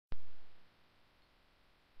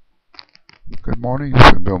Good morning, this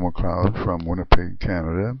is Bill McLeod from Winnipeg,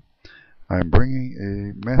 Canada. I'm bringing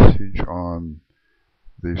a message on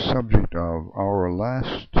the subject of our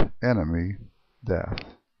last enemy, death.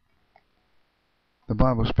 The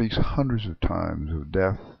Bible speaks hundreds of times of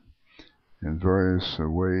death in various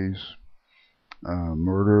ways,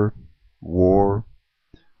 murder, war,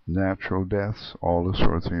 natural deaths, all this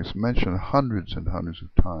sort of thing. It's mentioned hundreds and hundreds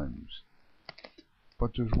of times.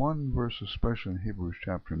 But there's one verse, especially in Hebrews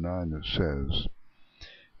chapter 9, that says,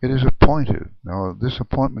 "It is appointed." Now, this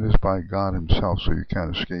appointment is by God himself, so you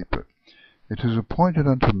can't escape it. "It is appointed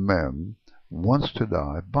unto men once to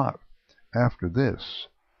die, but after this,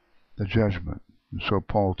 the judgment." And so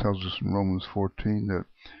Paul tells us in Romans 14 that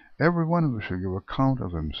every one of us should give account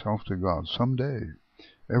of himself to God someday.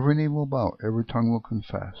 Every knee will bow, every tongue will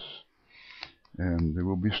confess. And they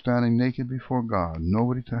will be standing naked before God.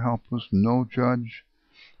 Nobody to help us, no judge,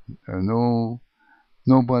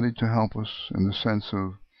 nobody to help us in the sense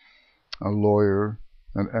of a lawyer,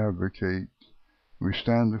 an advocate. We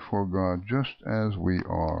stand before God just as we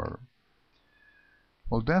are.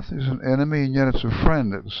 Well, death is an enemy, and yet it's a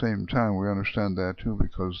friend at the same time. We understand that too,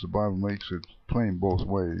 because the Bible makes it plain both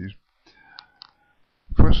ways.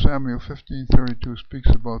 1 Samuel 15:32 speaks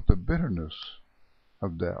about the bitterness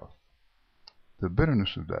of death. The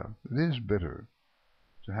bitterness of death. It is bitter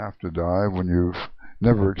to have to die when you've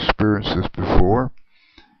never experienced this before,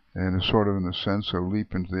 and it's sort of in the sense of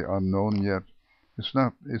leap into the unknown, and yet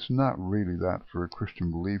it's not really that for a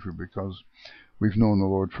Christian believer, because we've known the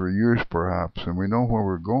Lord for years perhaps, and we know where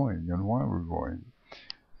we're going and why we're going,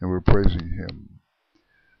 and we're praising him.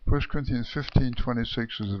 1 Corinthians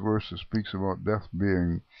 15:26 is the verse that speaks about death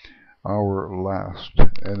being our last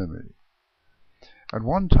enemy. At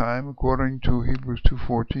one time, according to Hebrews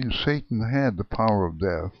 2:14, Satan had the power of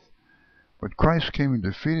death, but Christ came and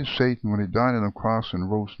defeated Satan when he died on the cross and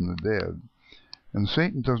rose from the dead. And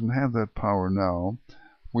Satan doesn't have that power now.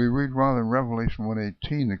 We read rather in Revelation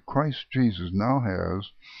 1:18 that Christ Jesus now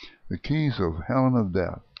has the keys of hell and of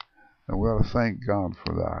death, and we ought to thank God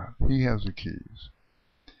for that. He has the keys.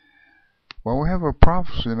 Well, we have a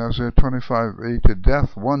prophecy in Isaiah 25:8 that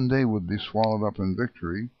death one day would be swallowed up in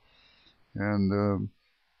victory. And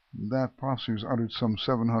that prophecy was uttered some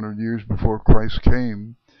 700 years before Christ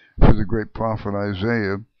came through the great prophet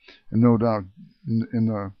Isaiah. And no doubt in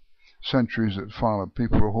the centuries that followed,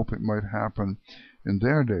 people were hoping it might happen in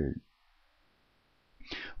their day.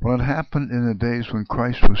 Well, it happened in the days when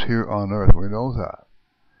Christ was here on earth. We know that.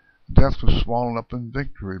 Death was swallowed up in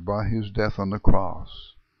victory by his death on the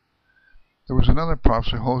cross. There was another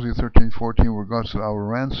prophecy, Hosea 13:14, where God said, "I will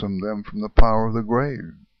ransom them from the power of the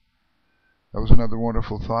grave." That was another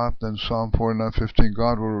wonderful thought. Then Psalm 49:15,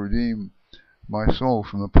 "God will redeem my soul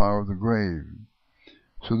from the power of the grave."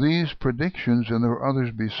 So these predictions, and there were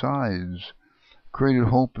others besides, created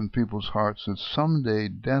hope in people's hearts that someday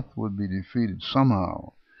death would be defeated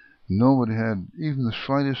somehow. Nobody had even the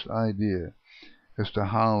slightest idea as to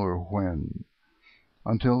how or when,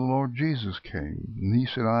 until the Lord Jesus came. And he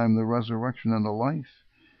said, "I am the resurrection and the life.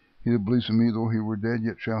 He that believes in me, though he were dead,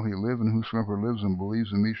 yet shall he live, and whosoever lives and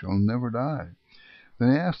believes in me shall never die."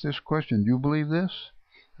 Then he asked this question, do you believe this?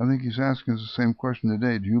 I think he's asking us the same question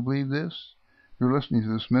today. Do you believe this? You're listening to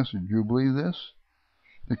this message. Do you believe this?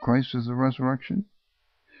 That Christ is the resurrection?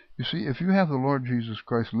 You see, if you have the Lord Jesus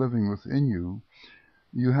Christ living within you,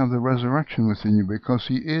 you have the resurrection within you, because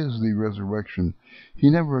he is the resurrection.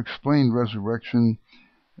 He never explained resurrection,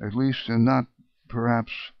 at least, and not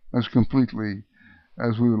perhaps as completely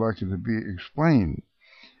as we would like it to be explained.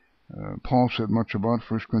 Paul said much about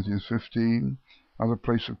 1 Corinthians 15. Other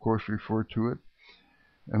places, of course, refer to it,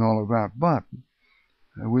 and all of that. But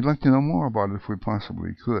we'd like to know more about it if we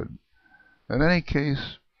possibly could. In any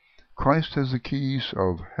case, Christ has the keys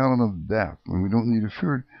of hell and of death, and we don't need to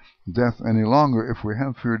fear death any longer if we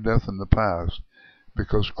have feared death in the past,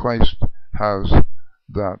 because Christ has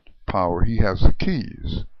that power. He has the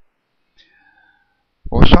keys.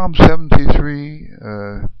 Well, Psalm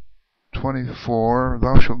 73:24,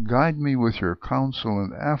 "Thou shalt guide me with your counsel,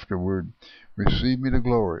 and afterward receive me to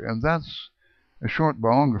glory." And that's a short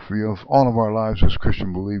biography of all of our lives as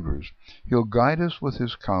Christian believers. He'll guide us with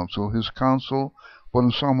his counsel. His counsel, but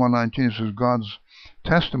in Psalm 119 it says, "God's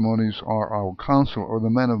testimonies are our counsel," or "the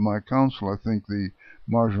men of my counsel," I think the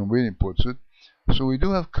marginal reading puts it. So we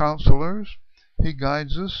do have counselors. He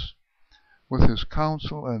guides us with his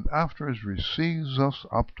counsel, and afterwards receives us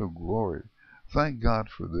up to glory. Thank God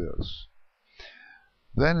for this.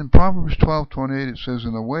 Then in Proverbs 12:28 it says,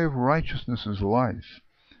 "In the way of righteousness is life,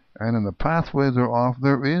 and in the pathway thereof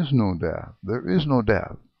there is no death." There is no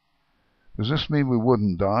death. Does this mean we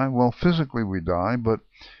wouldn't die? Well, physically we die, but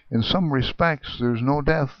in some respects there's no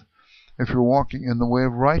death if you're walking in the way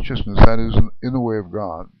of righteousness, that is, in the way of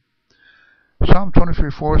God. Psalm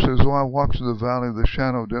 23:4 says, though I walk through the valley of the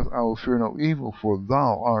shadow of death, I will fear no evil, for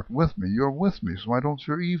thou art with me. You're with me, so I don't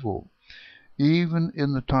fear evil. Even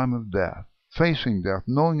in the time of death, facing death,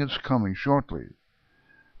 knowing it's coming shortly,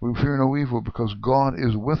 we fear no evil because God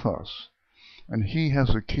is with us, and He has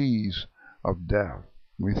the keys of death.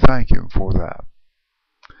 We thank Him for that.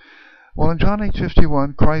 Well, in John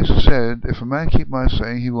 8:51, Christ said, if a man keep my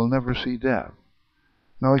saying, he will never see death.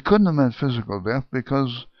 Now, He couldn't have meant physical death,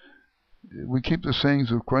 because we keep the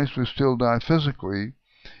sayings of Christ, we still die physically.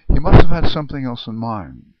 He must have had something else in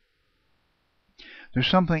mind. There's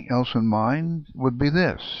something else in mind, would be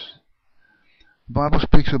this. The Bible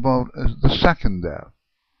speaks about the second death.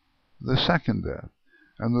 The second death.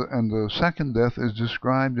 And the second death is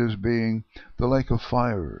described as being the lake of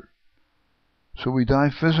fire. So we die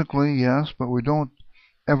physically, yes, but we don't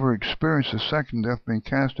ever experience the second death, being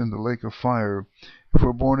cast into the lake of fire, if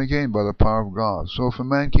we're born again by the power of God. So if a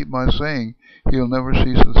man keep my saying, he'll never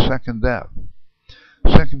see the second death.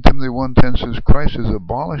 2 Timothy 1:10 says, Christ has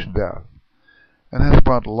abolished death and has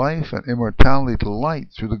brought life and immortality to light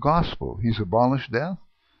through the gospel. He's abolished death.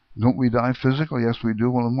 Don't we die physically? Yes, we do.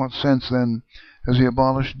 Well, in what sense then has He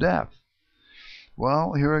abolished death?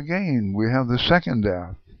 Well, here again, we have the second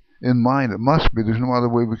death in mind. It must be. There's no other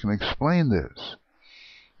way we can explain this.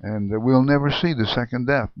 And we'll never see the second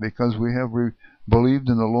death, because we have believed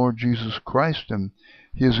in the Lord Jesus Christ, and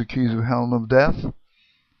He has the keys of hell and of death,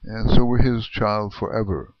 and so we're His child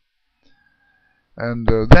forever. And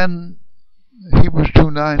then Hebrews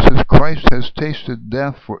 2:9 says, Christ has tasted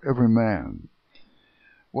death for every man.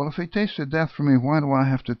 Well, if He tasted death for me, why do I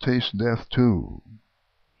have to taste death too?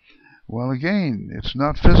 Well, again, it's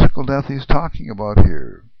not physical death He's talking about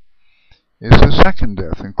here. It's the second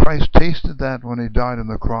death, and Christ tasted that when He died on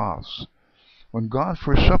the cross. When God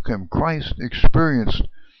forsook Him, Christ experienced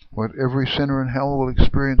what every sinner in hell will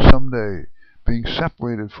experience someday, being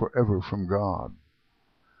separated forever from God.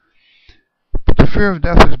 But the fear of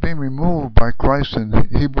death is being removed by Christ in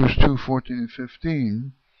Hebrews 2:14 and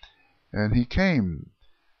 15, and He came.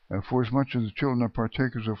 And for as much as the children are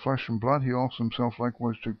partakers of flesh and blood, He also Himself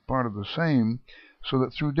likewise took part of the same, so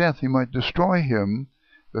that through death He might destroy him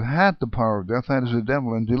that had the power of death, that is the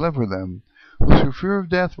devil, and deliver them, who through fear of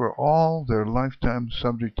death were all their lifetime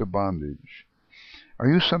subject to bondage. Are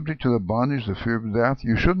you subject to the bondage, the fear of death?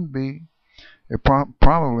 You shouldn't be. It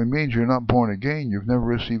probably means you're not born again. You've never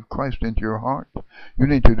received Christ into your heart. You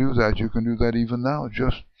need to do that. You can do that even now.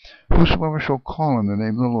 Just, whosoever shall call on the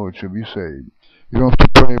name of the Lord shall be saved. You don't have to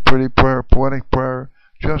pray a pretty prayer, poetic prayer.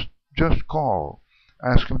 Just call.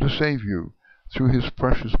 Ask Him to save you through His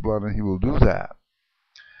precious blood, and He will do that.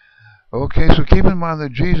 Okay, so keep in mind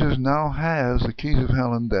that Jesus now has the keys of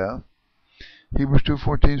hell and death. Hebrews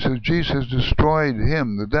 2:14 says Jesus has destroyed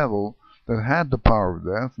him, the devil, that had the power of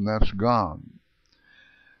death, and that's gone.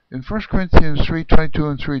 In 1 Corinthians 3:22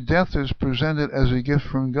 and 3, death is presented as a gift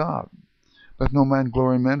from God. Let no man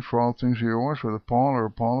glory in men, for all things are yours, whether Paul or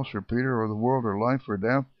Apollos or Peter or the world or life or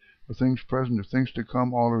death, or things present or things to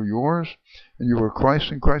come, all are yours, and you are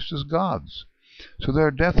Christ, and Christ is God's. So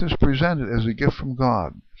their death is presented as a gift from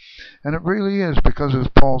God. And it really is, because as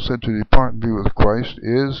Paul said, to depart and be with Christ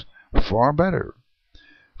is far better.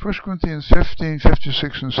 1 Corinthians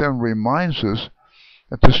 15:56 and 7 reminds us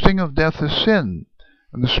that the sting of death is sin,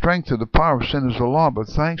 and the strength of the power of sin is the law, but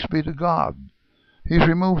thanks be to God. He's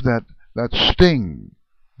removed that sting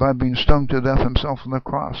by being stung to death Himself on the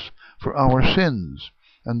cross for our sins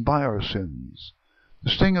and by our sins. The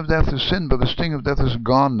sting of death is sin, but the sting of death is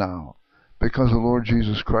gone now, because the Lord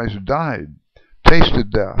Jesus Christ died, tasted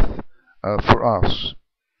death for us.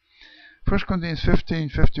 1 Corinthians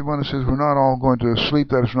 15:51 it says, we're not all going to sleep,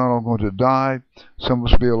 that is, not all going to die. Some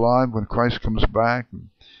of us be alive when Christ comes back.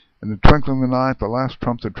 In the twinkling of an eye, at the last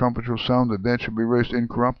trump, the trumpet shall sound, the dead shall be raised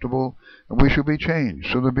incorruptible, and we shall be changed.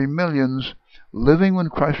 So there'll be millions living when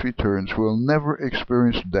Christ returns who will never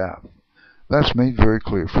experience death. That's made very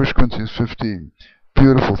clear. 1 Corinthians 15.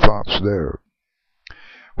 Beautiful thoughts there.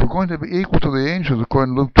 We're going to be equal to the angels,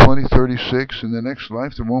 according to Luke 20:36. In the next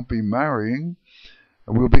life, there won't be marrying.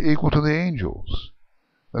 We'll be equal to the angels.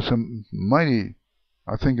 That's a mighty,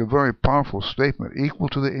 I think, a very powerful statement. Equal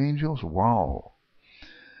to the angels? Wow.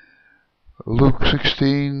 Luke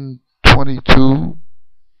 16:22.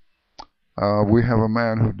 We have a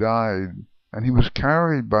man who died, and he was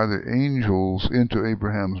carried by the angels into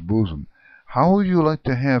Abraham's bosom. How would you like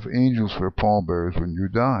to have angels for pallbearers when you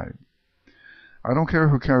die? I don't care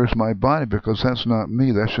who carries my body, because that's not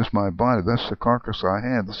me. That's just my body. That's the carcass I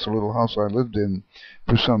had. That's the little house I lived in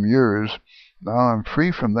for some years. Now I'm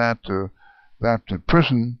free from that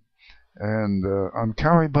prison, and I'm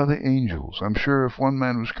carried by the angels. I'm sure if one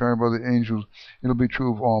man was carried by the angels, it'll be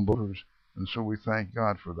true of all believers. And so we thank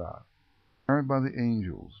God for that. Carried by the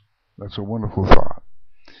angels. That's a wonderful thought.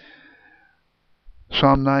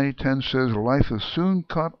 Psalm 90:10 says, life is soon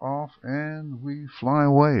cut off and we fly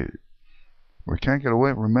away. We can't get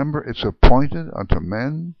away. Remember, it's appointed unto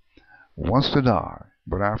men once to die,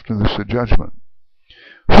 but after this a judgment.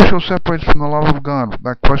 Who shall separate from the love of God?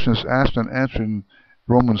 That question is asked and answered in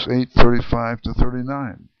Romans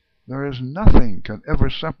 8:35-39. There is nothing can ever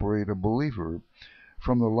separate a believer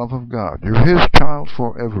from the love of God. You're His child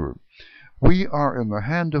forever. We are in the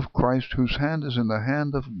hand of Christ, whose hand is in the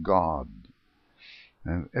hand of God,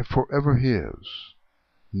 and forever His.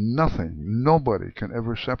 Nothing, nobody can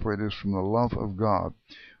ever separate us from the love of God,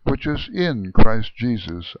 which is in Christ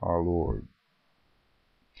Jesus our Lord.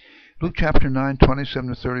 Luke chapter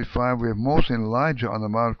 9:27-35, we have Moses and Elijah on the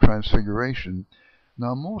Mount of Transfiguration.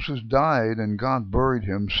 Now Moses died and God buried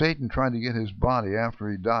him. Satan tried to get his body after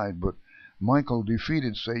he died, but Michael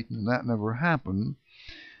defeated Satan, and that never happened.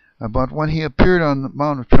 But when he appeared on the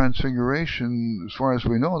Mount of Transfiguration, as far as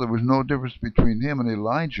we know, there was no difference between him and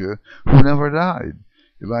Elijah, who never died.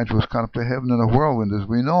 Elijah was caught up to heaven in a whirlwind, as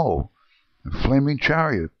we know, a flaming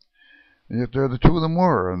chariot. And yet there the two of them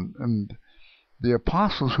were. And the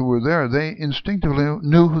apostles who were there, they instinctively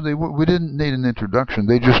knew who they were. We didn't need an introduction.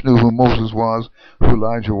 They just knew who Moses was, who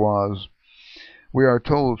Elijah was. We are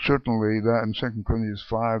told, certainly, that in 2 Corinthians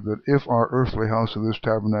 5, that if our earthly house of this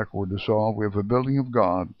tabernacle were dissolved, we have a building of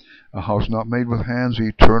God, a house not made with hands,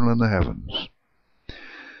 eternal in the heavens.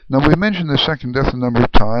 Now, we mentioned the second death a number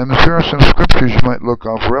of times. Here are some scriptures you might look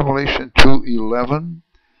up. Revelation 2:11,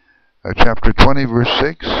 chapter 20, verse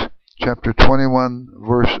 6, chapter 21,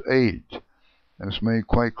 verse 8. And it's made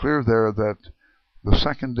quite clear there that the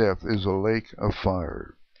second death is a lake of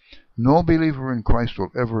fire. No believer in Christ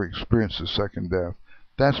will ever experience the second death.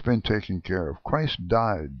 That's been taken care of. Christ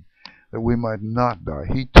died that we might not die.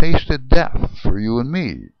 He tasted death for you and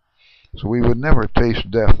me. So we would never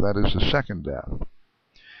taste death. That is the second death.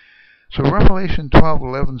 So Revelation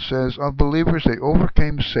 12:11 says, of believers they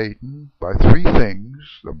overcame Satan by three things: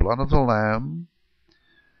 the blood of the Lamb,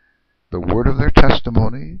 the word of their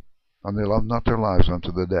testimony, and they loved not their lives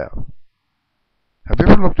unto the death. Have you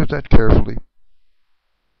ever looked at that carefully?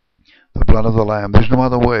 The blood of the Lamb. There's no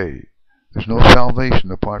other way. There's no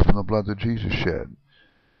salvation apart from the blood that Jesus shed.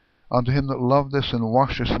 Unto him that loved us and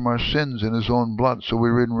washed us from our sins in his own blood. So we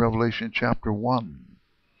read in Revelation chapter 1.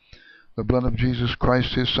 The blood of Jesus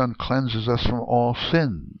Christ, his Son, cleanses us from all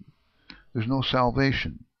sin. There's no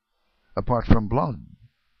salvation apart from blood.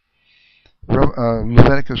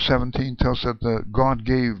 Leviticus 17 tells us that God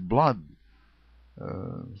gave blood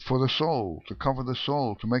for the soul, to cover the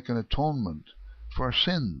soul, to make an atonement for our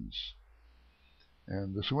sins.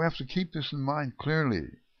 And so we have to keep this in mind clearly.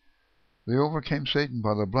 They overcame Satan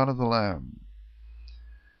by the blood of the Lamb.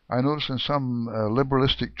 I notice in some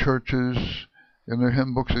liberalistic churches, in their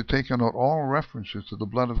hymn books, they've taken out all references to the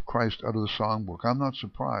blood of Christ out of the songbook. I'm not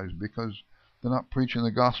surprised, because they're not preaching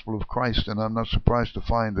the gospel of Christ, and I'm not surprised to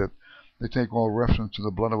find that they take all reference to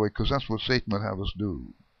the blood away, because that's what Satan would have us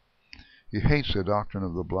do. He hates the doctrine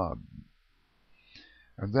of the blood.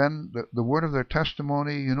 And then the word of their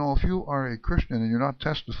testimony. You know, if you are a Christian and you're not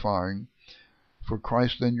testifying for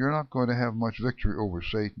Christ, then you're not going to have much victory over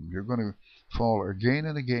Satan. You're going to fall again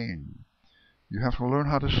and again. You have to learn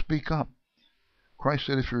how to speak up. Christ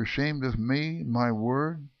said, if you're ashamed of me, my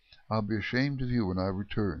word, I'll be ashamed of you when I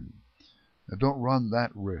return. Now, don't run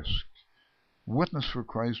that risk. Witness for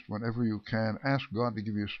Christ whenever you can. Ask God to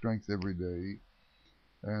give you strength every day.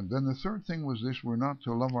 And then the third thing was this: we're not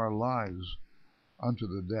to love our lives unto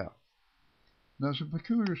the death. Now, it's a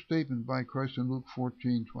peculiar statement by Christ in Luke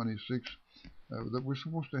 14:26 that we're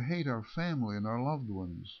supposed to hate our family and our loved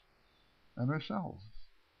ones and ourselves.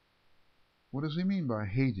 What does he mean by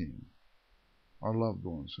hating our loved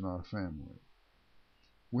ones and our family?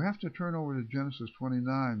 We have to turn over to Genesis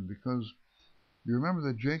 29, because you remember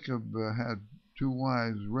that Jacob had two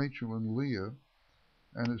wives, Rachel and Leah,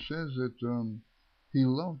 and it says that he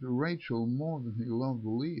loved Rachel more than he loved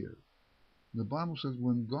Leah. The Bible says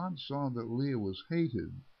when God saw that Leah was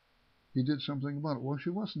hated, he did something about it. Well, she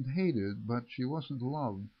wasn't hated, but she wasn't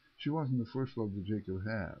loved. She wasn't the first love that Jacob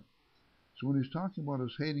had. So when he's talking about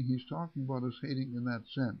us hating, he's talking about us hating in that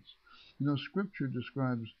sense. You know, Scripture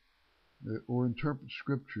describes or interprets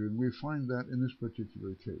Scripture, and we find that in this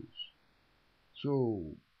particular case.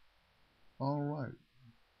 So, all right.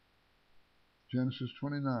 Genesis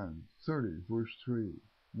 29:30, verse 3.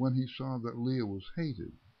 When he saw that Leah was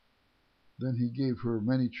hated, then he gave her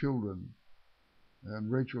many children, and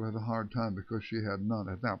Rachel had a hard time because she had none.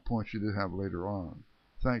 At that point, she did have later on.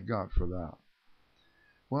 Thank God for that.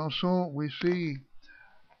 Well, so we see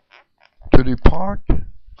to depart,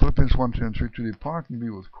 Philippians 1:10-3, to depart and be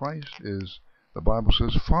with Christ is, the Bible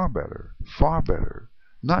says, far better. Far better.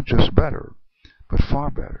 Not just better, but far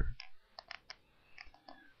better.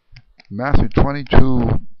 Matthew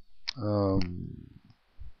 22,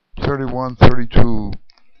 31, 32,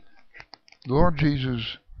 the Lord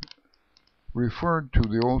Jesus referred to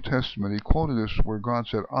the Old Testament. He quoted this where God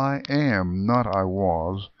said, I am, not I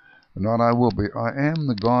was, not I will be. I am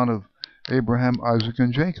the God of Abraham, Isaac,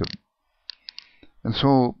 and Jacob. And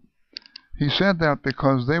so he said that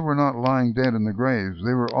because they were not lying dead in the graves.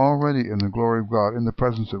 They were already in the glory of God, in the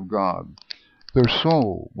presence of God. Their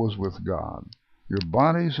soul was with God. Your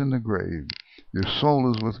body's in the grave. Your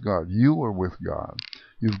soul is with God. You are with God.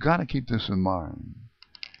 You've got to keep this in mind.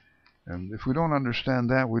 And if we don't understand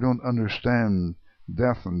that, we don't understand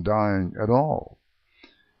death and dying at all.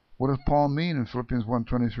 What does Paul mean in Philippians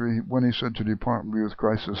 1:23 when he said to depart and be with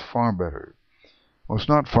Christ is far better? Well, it's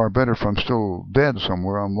not far better if I'm still dead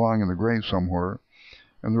somewhere. I'm lying in the grave somewhere.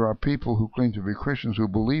 And there are people who claim to be Christians who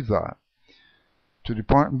believe that. To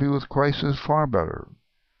depart and be with Christ is far better.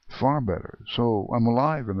 Far better. So I'm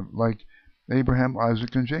alive, and like Abraham,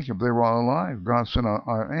 Isaac, and Jacob, they were all alive. God said,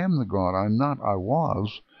 I am the God. I'm not I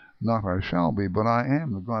was, not I shall be, but I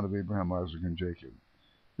am the God of Abraham, Isaac, and Jacob.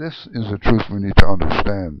 This is the truth we need to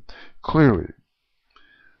understand clearly.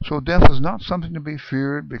 So death is not something to be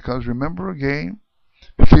feared, because remember again,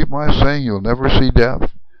 if you keep my saying, you'll never see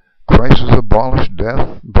death. Christ has abolished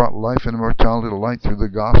death, brought life and immortality to light through the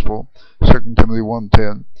gospel. 2 Timothy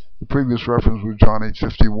 1:10. The previous reference was John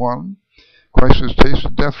 8:51. Christ has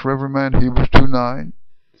tasted death for every man. Hebrews 2:9.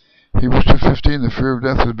 Hebrews 2:15. The fear of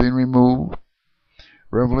death has been removed.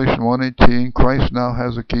 Revelation 1:18. Christ now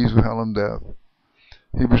has the keys of hell and death.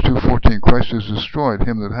 Hebrews 2:14. Christ has destroyed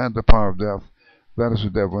him that had the power of death, that is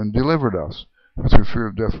the devil, and delivered us through fear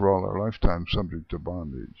of death for all our lifetime subject to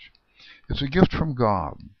bondage. It's a gift from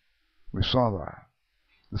God. We saw that.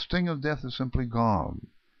 The sting of death is simply gone.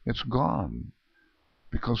 It's gone.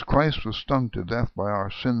 Because Christ was stung to death by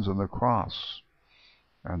our sins on the cross.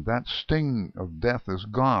 And that sting of death is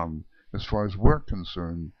gone, as far as we're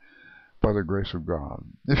concerned, by the grace of God.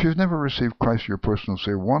 If you've never received Christ your personal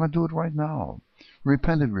Savior, want to do it right now.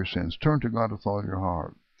 Repent of your sins. Turn to God with all your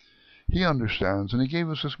heart. He understands, and he gave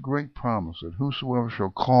us this great promise that whosoever shall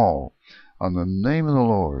call on the name of the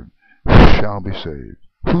Lord shall be saved.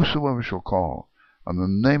 Whosoever shall call on the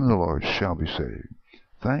name of the Lord shall be saved.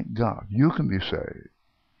 Thank God. You can be saved.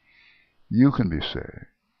 You can be saved.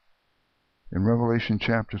 In Revelation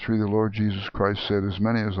chapter 3, the Lord Jesus Christ said, as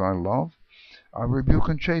many as I love, I rebuke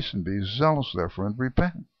and chasten. Be zealous therefore and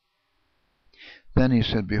repent. Then he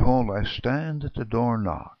said, behold, I stand at the door and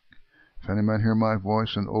knock. If any man hear my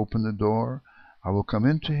voice and open the door, I will come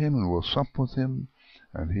into him and will sup with him,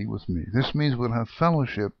 and he with me. This means we'll have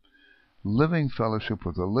fellowship, living fellowship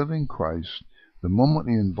with the living Christ, the moment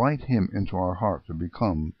we invite him into our heart to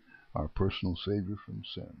become our personal Savior from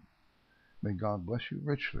sin. May God bless you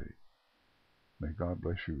richly. May God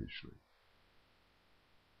bless you richly.